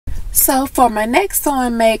So for my next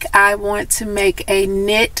sewing make, I want to make a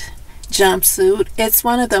knit jumpsuit. It's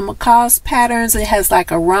one of the McCALL'S patterns. It has like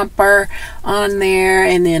a romper on there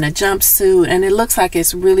and then a jumpsuit, and it looks like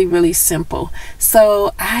it's really simple.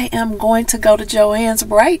 So I am going to go to Joann's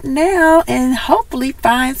right now and hopefully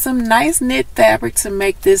find some nice knit fabric to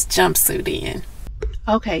make this jumpsuit in.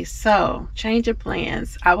 Okay, so change of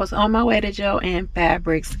plans. I was on my way to Joann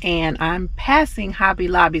Fabrics and I'm passing Hobby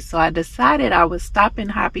Lobby, so I decided I would stop in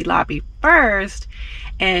Hobby Lobby first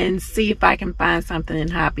and see if I can find something in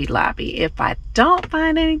Hobby Lobby. If I don't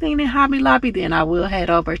find anything in Hobby Lobby, then I will head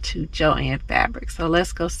over to Joann Fabrics. So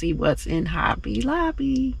let's go see what's in Hobby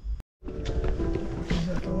Lobby.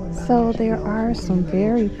 So there are some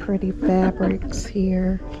very pretty fabrics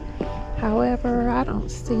here. However, I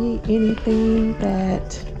don't see anything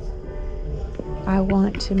that I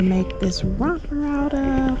want to make this romper out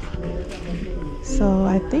of. So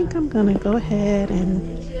I think I'm gonna go ahead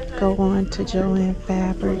and go on to Joann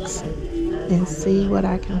Fabrics and see what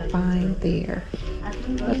I can find there.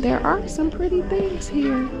 But there are some pretty things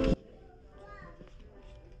here.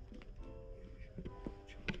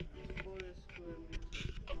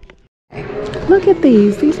 Look at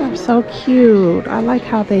these. These are so cute. I like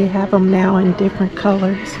how they have them now in different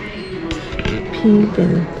colors. Pink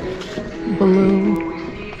and blue.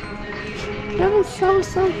 That is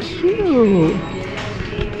so cute.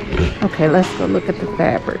 Okay, let's go look at the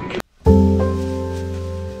fabric.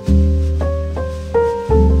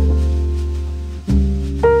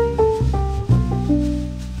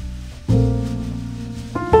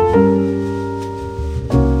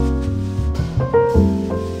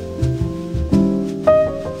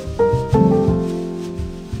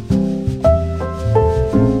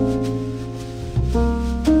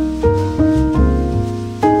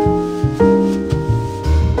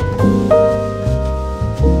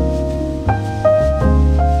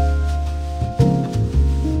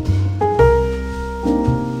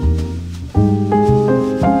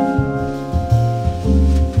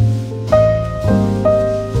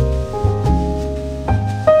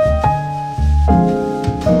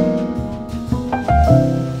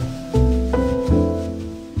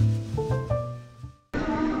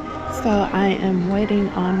 So I am waiting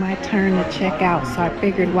on my turn to check out, so I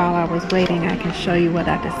figured while I was waiting I can show you what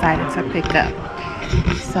I decided to pick up.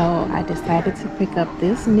 So I decided to pick up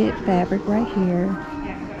this knit fabric right here,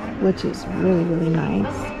 which is really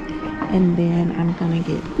nice. And then I'm gonna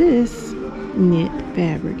get this knit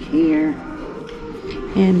fabric here,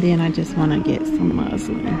 and then I just want to get some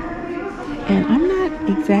muslin. And I'm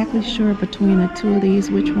not exactly sure between the two of these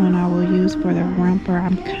which one I will use for the romper.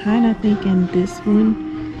 I'm kind of thinking this one,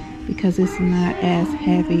 because it's not as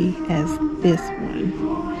heavy as this one.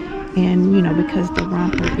 And you know, because the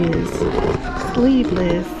romper is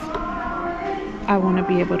sleeveless, I want to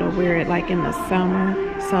be able to wear it like in the summer.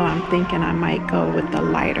 So I'm thinking I might go with the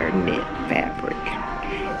lighter knit fabric.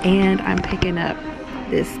 And I'm picking up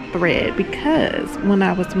this thread because when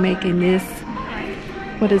I was making this,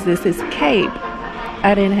 what is this? It's cape.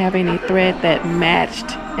 I didn't have any thread that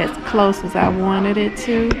matched as close as I wanted it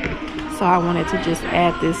to. So I wanted to just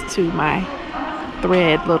add this to my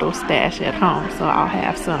thread little stash at home, so I'll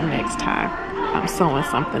have some next time I'm sewing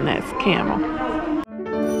something that's camel.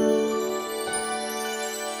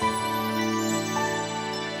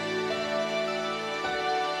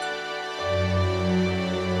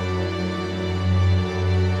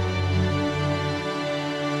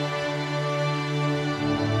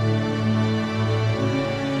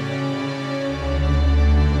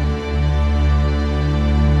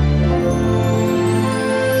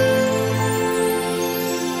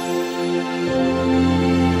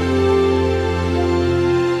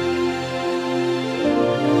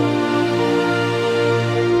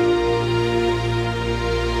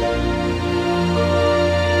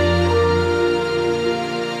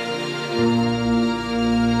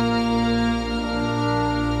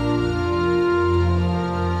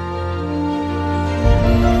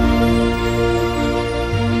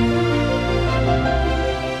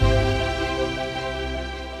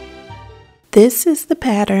 This is the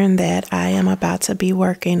pattern that I am about to be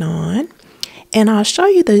working on, and I'll show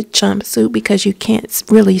you the jumpsuit because you can't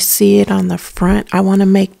really see it on the front. I want to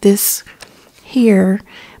make this here,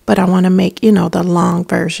 but I want to make, you know, the long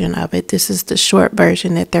version of it. This is the short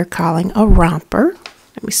version that they're calling a romper.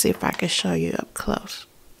 Let me see if I can show you up close.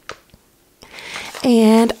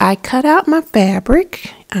 And I cut out my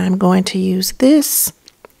fabric. I'm going to use this,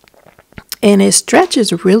 and it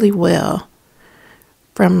stretches really well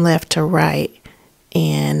from left to right,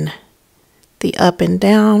 and the up and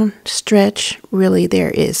down stretch, really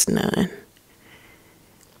there is none.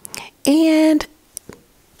 And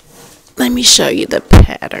Let me show you the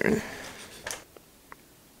pattern.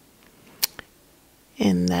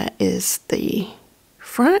 And that is the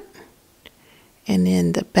front and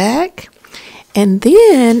then the back. And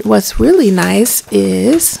then what's really nice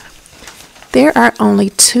is there are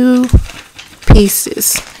only 2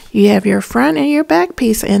 pieces. You have your front and your back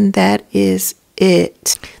piece, and that is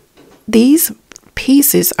it. These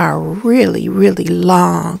pieces are really, really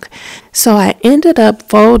long. So I ended up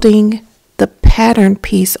folding the pattern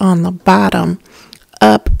piece on the bottom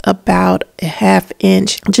up about a 1/2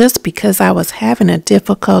 inch just because I was having a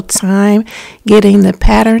difficult time getting the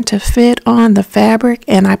pattern to fit on the fabric,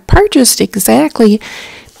 and I purchased exactly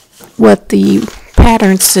what the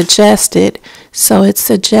pattern suggested. So it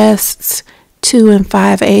suggests 2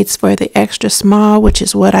 5/8 for the extra small, which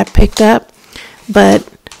is what I picked up. But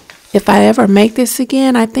if I ever make this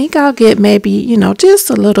again, I think I'll get maybe, you know, just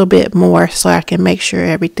a little bit more so I can make sure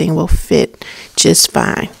everything will fit just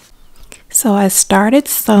fine. So I started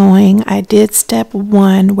sewing. I did step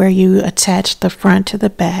 1 where you attach the front to the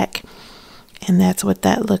back, and that's what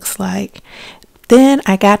that looks like. Then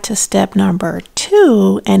I got to step number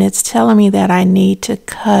 2, and it's telling me that I need to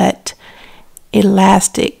cut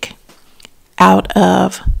elastic out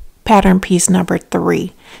of pattern piece number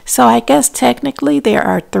 3. So I guess technically there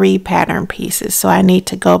are 3 pattern pieces, so I need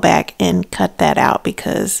to go back and cut that out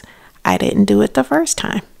because I didn't do it the first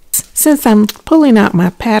time. Since I'm pulling out my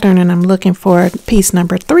pattern and I'm looking for piece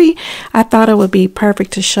number 3, I thought it would be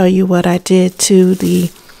perfect to show you what I did to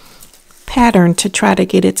the pattern to try to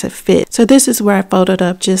get it to fit. So this is where I folded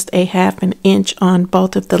up just a 1/2 inch on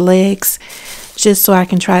both of the legs, just so I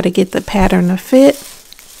can try to get the pattern to fit.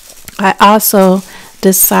 I also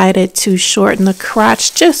decided to shorten the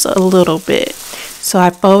crotch just a little bit. So I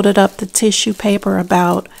folded up the tissue paper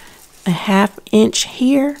about a 1/2 inch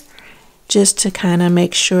here, just to kind of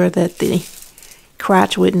make sure that the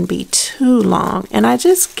crotch wouldn't be too long. And I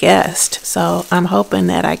just guessed, so I'm hoping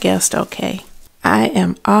that I guessed okay. I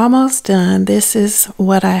am almost done. This is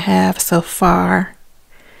what I have so far.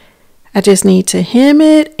 I just need to hem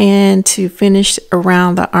it and to finish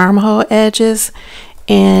around the armhole edges,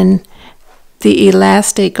 and the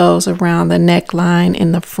elastic goes around the neckline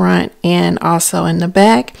in the front and also in the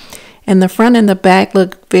back. And the front and the back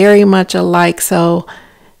look very much alike, so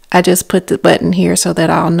I just put the button here so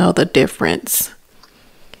that I'll know the difference.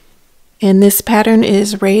 And this pattern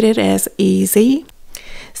is rated as easy.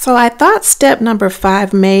 So I thought step number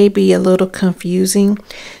 5 may be a little confusing.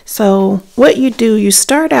 So what you do, you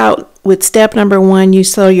start out with step number 1, you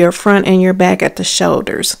sew your front and your back at the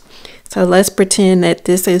shoulders. So let's pretend that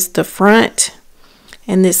this is the front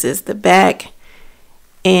and this is the back,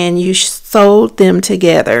 and you sewed them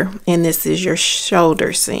together, and this is your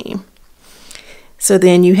shoulder seam. So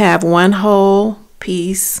then you have one whole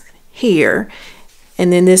piece here,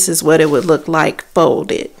 and then this is what it would look like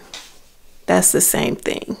folded. That's the same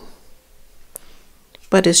thing,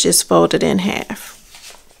 but it's just folded in half.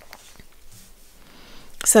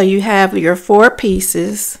 So you have your 4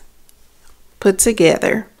 pieces put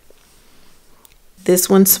together. This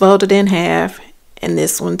one's folded in half and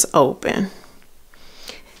this one's open.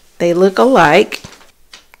 They look alike.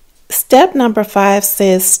 Step number 5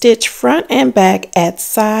 says stitch front and back at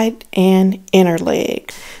side and inner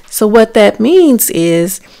leg. So what that means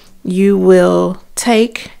is you will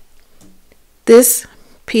take this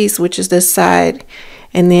piece, which is this side,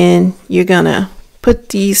 and then you're gonna put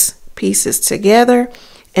these pieces together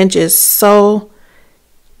and just sew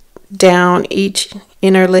down each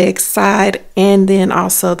inner leg side and then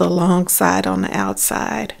also the long side on the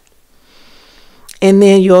outside. And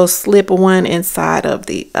then you'll slip one inside of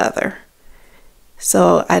the other.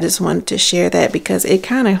 So I just wanted to share that because it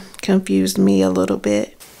kind of confused me a little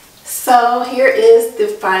bit. So here is the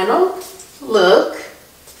final look.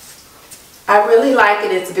 I really like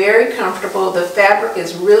it. It's very comfortable. The fabric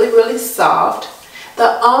is really, really soft.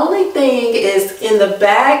 The only thing is in the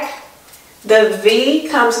back, the V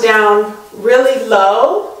comes down really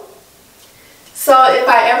low. So if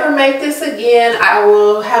I ever make this again, I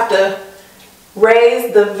will have to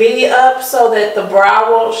raise the V up so that the bra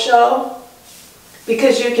won't show,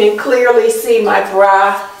 because you can clearly see my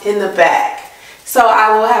bra in the back. So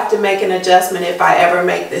I will have to make an adjustment if I ever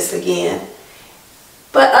make this again.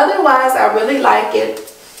 But otherwise, I really like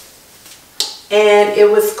it, and it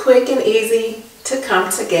was quick and easy to come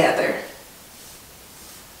together.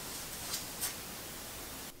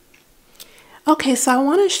 Okay, so I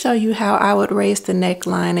want to show you how I would raise the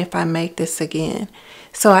neckline if I make this again.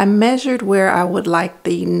 So I measured where I would like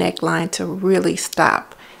the neckline to really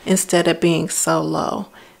stop instead of being so low.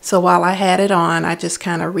 So while I had it on, I just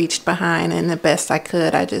kind of reached behind, and the best I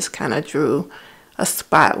could, I just kind of drew a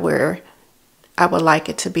spot where I would like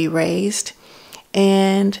it to be raised.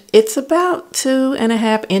 And it's about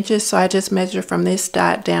 2.5 inches, so I just measure from this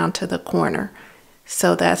dot down to the corner.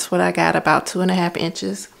 So that's what I got, about 2.5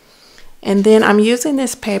 inches. And then I'm using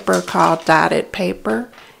this paper called dotted paper,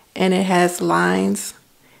 and it has lines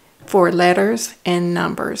for letters and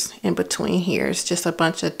numbers in between here. It's just a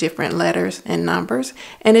bunch of different letters and numbers,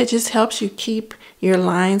 and it just helps you keep your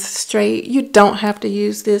lines straight. You don't have to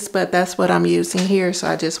use this, but that's what I'm using here, so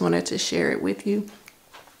I just wanted to share it with you.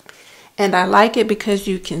 And I like it because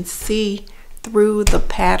you can see through the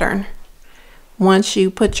pattern. Once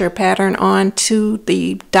you put your pattern onto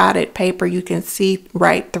the dotted paper, you can see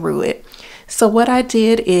right through it. So what I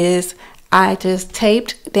did is I just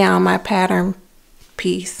taped down my pattern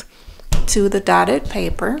piece to the dotted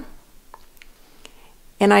paper,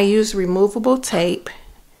 and I use removable tape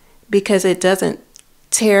because it doesn't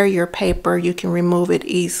tear your paper. You can remove it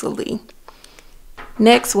easily.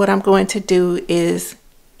 Next, what I'm going to do is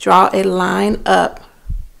draw a line up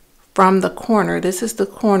from the corner. This is the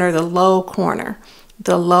corner, the low corner,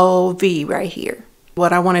 the low V right here.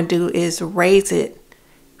 What I want to do is raise it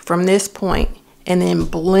from this point and then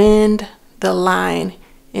blend the line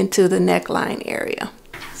into the neckline area.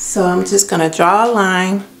 So I'm just going to draw a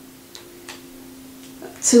line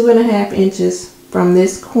 2.5 inches from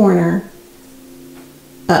this corner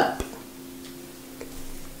up.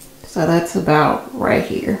 So that's about right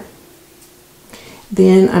here.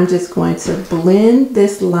 Then I'm just going to blend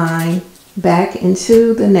this line back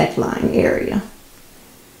into the neckline area.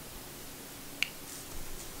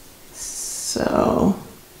 So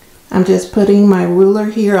I'm just putting my ruler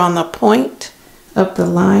here on the point of the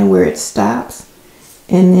line where it stops.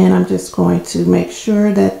 And then I'm just going to make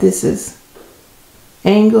sure that this is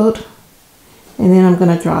angled. And then I'm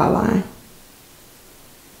going to draw a line.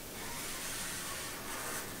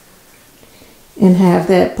 And have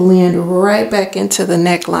that blend right back into the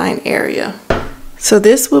neckline area. So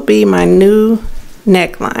this will be my new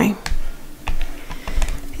neckline.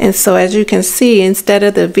 And so as you can see, instead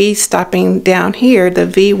of the V stopping down here, the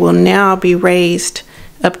V will now be raised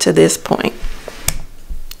up to this point.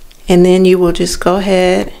 And then you will just go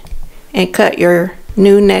ahead and cut your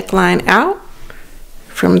new neckline out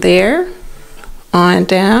from there on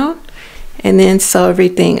down, and then sew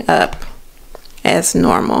everything up as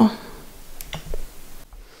normal.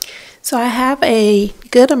 So I have a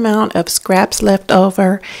good amount of scraps left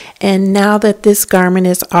over, and now that this garment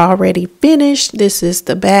is already finished, this is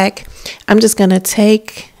the back, I'm just going to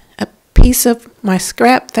take a piece of my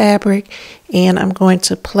scrap fabric and I'm going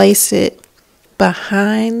to place it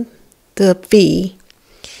behind the V,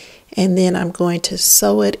 and then I'm going to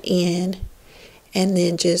sew it in and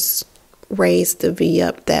then just raise the V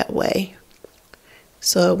up that way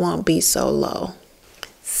so it won't be so low.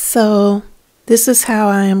 So this is how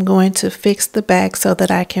I am going to fix the back so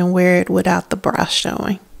that I can wear it without the bra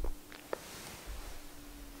showing.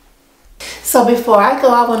 So before I go,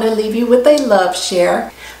 I want to leave you with a love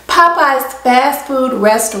share. Popeye's fast food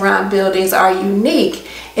restaurant buildings are unique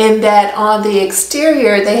in that on the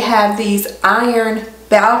exterior they have these iron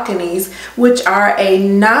balconies, which are a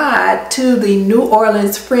nod to the New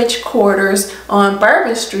Orleans French quarters on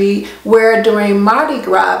Bourbon Street, where during Mardi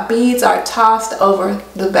Gras beads are tossed over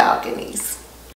the balconies.